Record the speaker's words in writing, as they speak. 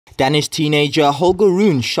Danish teenager Holger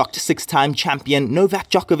Rune shocked six-time champion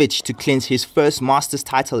Novak Djokovic to clinch his first Masters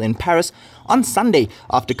title in Paris on Sunday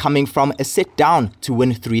after coming from a set down to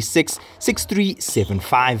win 3-6, 6-3,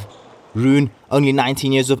 7-5. Rune, only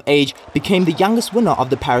 19 years of age, became the youngest winner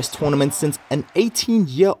of the Paris tournament since an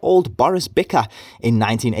 18-year-old Boris Becker in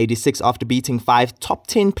 1986 after beating 5 top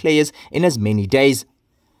 10 players in as many days.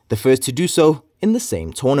 The first to do so in the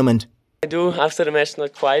same tournament. I do. After the match,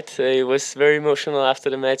 not quite. It was very emotional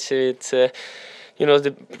after the match. It's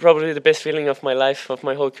probably the best feeling of my life, of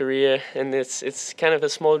my whole career, and it's kind of a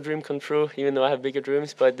small dream come true, even though I have bigger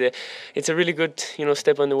dreams. But it's a really good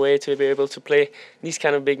step on the way to be able to play these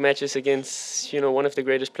kind of big matches against one of the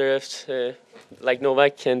greatest players like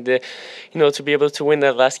Novak, and to be able to win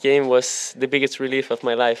that last game was the biggest relief of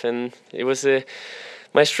my life, and it was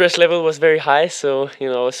my stress level was very high, so I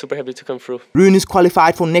was super happy to come through. Rune is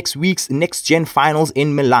qualified for next week's next-gen finals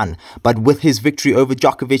in Milan, but with his victory over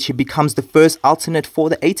Djokovic, he becomes the first alternate for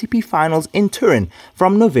the ATP finals in Turin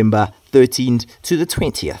from November 13th to the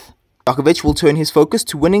 20th. Djokovic will turn his focus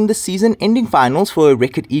to winning the season-ending finals for a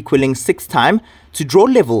record-equaling sixth time to draw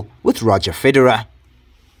level with Roger Federer.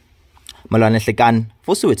 Malwandla Hlekane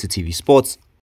for Soweto TV Sports.